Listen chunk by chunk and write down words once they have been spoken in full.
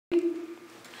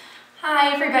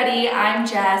Hi everybody, I'm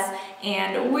Jess,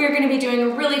 and we're going to be doing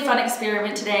a really fun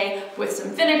experiment today with some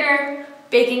vinegar,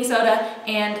 baking soda,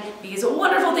 and these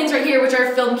wonderful things right here, which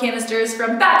are film canisters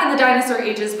from back in the dinosaur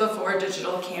ages before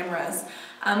digital cameras.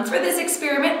 For this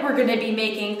experiment, we're going to be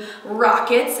making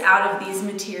rockets out of these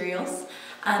materials.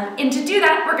 And to do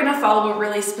that, we're going to follow a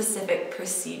really specific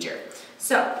procedure.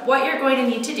 So what you're going to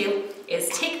need to do is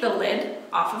take the lid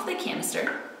off of the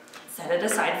canister, set it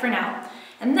aside for now,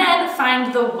 and then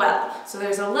find the well. So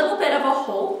there's a little bit of a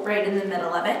hole right in the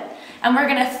middle of it, and we're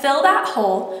gonna fill that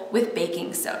hole with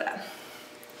baking soda.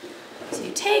 So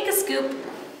you take a scoop,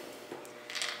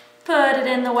 put it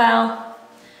in the well,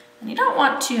 and you don't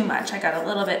want too much. I got a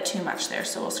little bit too much there,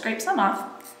 so we'll scrape some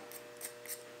off.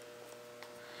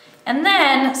 And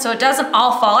then, so it doesn't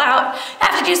all fall out, you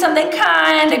have to do something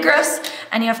kind of gross,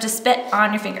 and you have to spit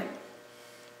on your finger.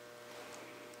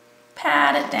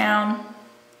 Pat it down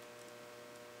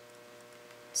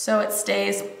so it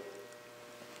stays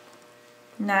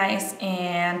nice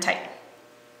and tight.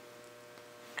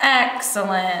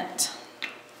 Excellent.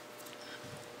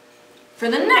 For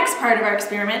the next part of our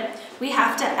experiment, we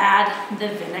have to add the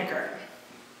vinegar.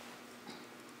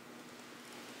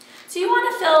 So you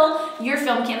want to fill your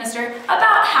film canister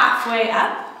about halfway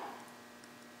up.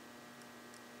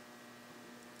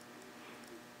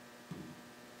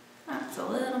 That's a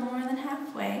little more than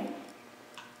halfway.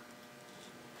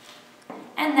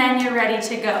 And then you're ready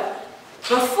to go.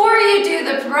 Before you do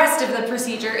the rest of the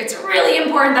procedure, it's really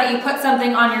important that you put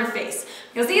something on your face,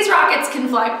 because these rockets can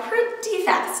fly pretty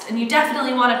fast and you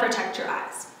definitely want to protect your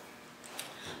eyes.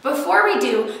 Before we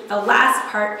do the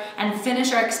last part and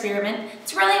finish our experiment,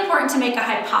 it's really important to make a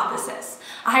hypothesis.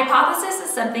 A hypothesis is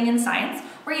something in science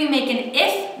where you make an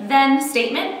if-then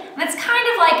statement, and it's kind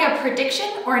of like a prediction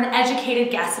or an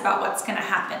educated guess about what's going to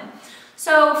happen.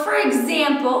 So for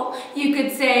example, you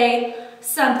could say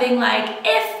something like,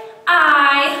 if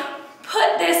I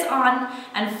put this on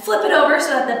and flip it over so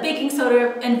that the baking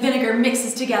soda and vinegar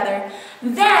mixes together,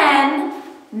 then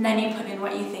you put in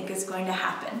what you think is going to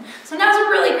happen. So now's a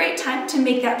really great time to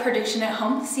make that prediction at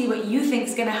home, see what you think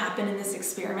is going to happen in this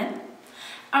experiment.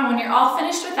 And when you're all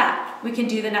finished with that, we can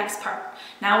do the next part.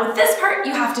 Now with this part,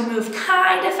 you have to move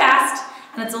kind of fast,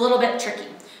 and it's a little bit tricky.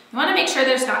 You want to make sure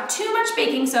there's not too much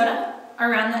baking soda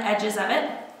around the edges of it.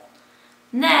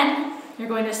 And then you're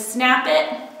going to snap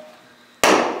it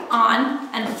on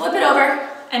and flip it over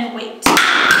and wait.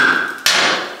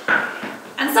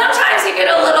 And sometimes you get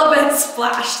a little bit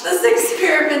splashed. This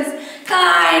experiment's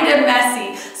kind of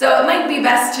messy, so it might be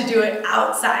best to do it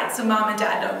outside so mom and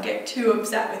dad don't get too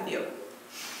upset with you.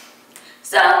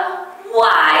 So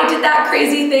why did that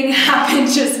crazy thing happen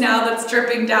just now that's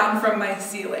dripping down from my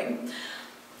ceiling?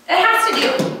 It has to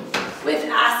do with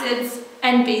acids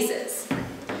and bases.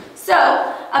 So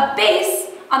a base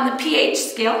on the pH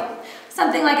scale,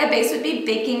 something like a base would be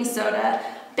baking soda.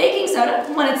 Baking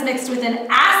soda, when it's mixed with an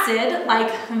acid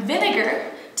like vinegar,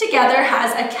 together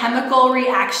has a chemical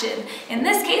reaction. In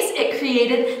this case, it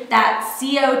created that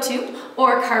CO2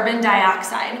 or carbon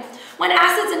dioxide. When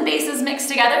acids and bases mix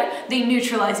together, they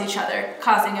neutralize each other,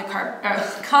 causing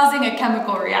a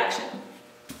chemical reaction.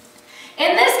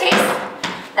 In this case,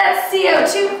 that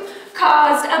CO2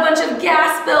 caused a bunch of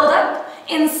gas buildup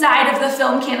inside of the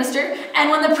film canister, and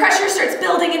when the pressure starts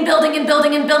building and building and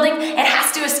building and building, it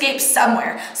has to escape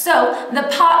somewhere. So the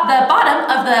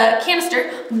bottom of the canister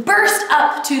burst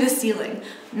up to the ceiling.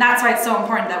 And that's why it's so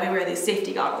important that we wear these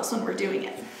safety goggles when we're doing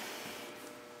it.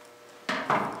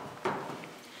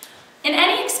 In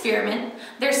any experiment,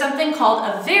 there's something called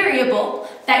a variable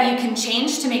that you can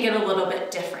change to make it a little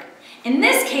bit different. In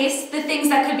this case, the things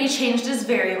that could be changed as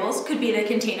variables could be the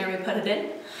container we put it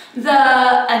in,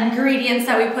 the ingredients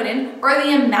that we put in, or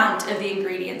the amount of the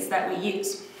ingredients that we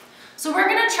use. So we're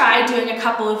going to try doing a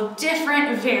couple of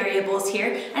different variables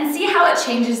here and see how it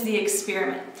changes the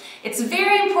experiment. It's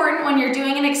very important when you're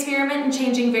doing an experiment and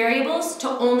changing variables to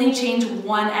only change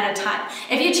one at a time.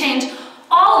 If you change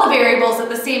all the variables at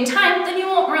the same time, then you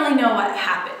won't really know what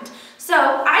happened. So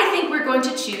I think we're going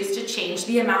to choose to change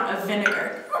the amount of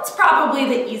vinegar. That's probably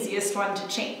the easiest one to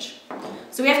change.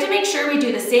 So we have to make sure we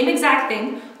do the same exact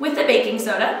thing with the baking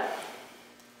soda.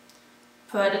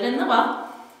 Put it in the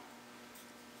well.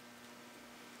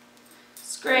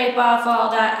 Scrape off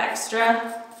all that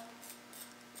extra.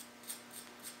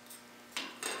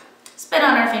 Spit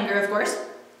on our finger, of course.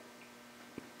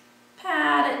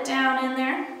 Pat it down in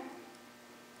there,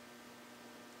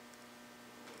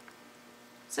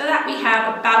 so that we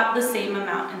have about the same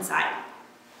amount inside.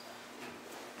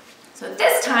 So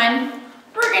this time,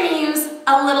 we're going to use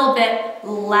a little bit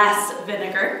less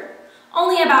vinegar,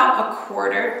 only about a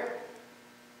quarter.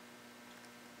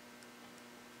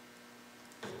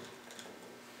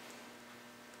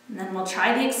 then we'll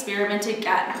try the experiment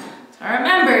again. So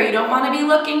remember, you don't want to be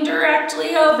looking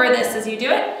directly over this as you do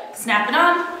it. Snap it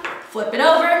on, flip it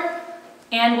over,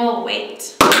 and we'll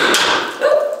wait.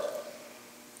 Ooh.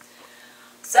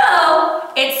 So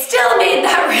it still made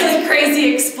that really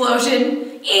crazy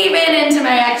explosion, even into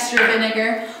my extra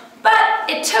vinegar, but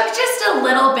it took just a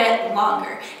little bit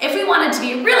longer. If we wanted to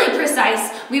be really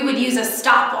precise, we would use a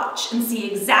stopwatch and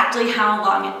see exactly how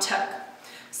long it took.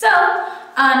 So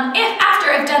if after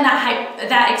I've done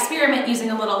that experiment using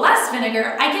a little less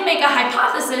vinegar, I can make a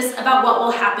hypothesis about what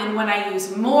will happen when I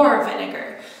use more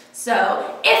vinegar.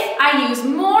 So if I use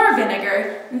more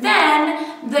vinegar,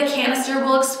 then the canister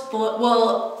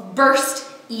will burst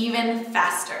even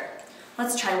faster.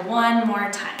 Let's try one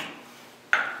more time.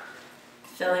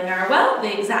 Filling our well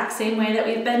the exact same way that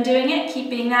we've been doing it,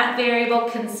 keeping that variable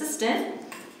consistent.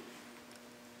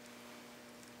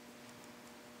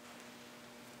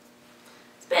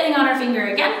 Spitting on our finger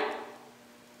again.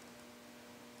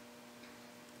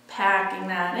 Packing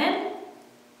that in.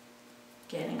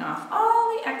 Getting off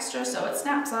all the extra so it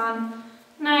snaps on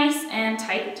nice and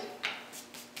tight.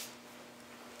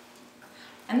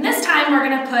 And this time we're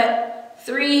going to put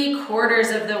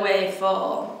 3/4 of the way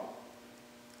full.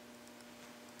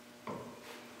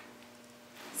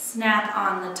 Snap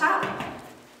on the top,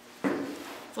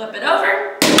 flip it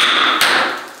over,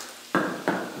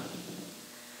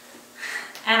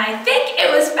 and I think it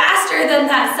was faster than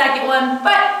that second one,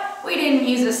 but we didn't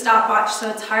use a stopwatch, so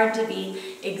it's hard to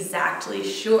be exactly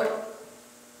sure.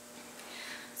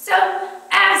 So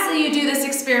as you do this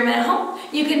experiment at home,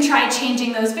 you can try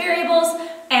changing those variables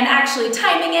and actually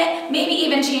timing it, maybe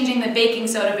even changing the baking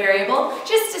soda variable,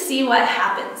 just to see what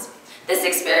happens. This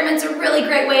experiment's a really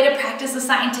great way to practice a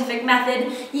scientific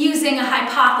method using a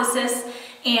hypothesis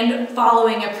and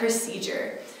following a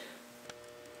procedure.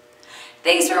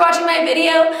 Thanks for watching my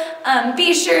video.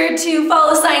 Be sure to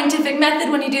follow scientific method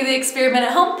when you do the experiment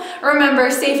at home. Remember,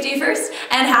 safety first,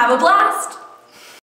 and have a blast!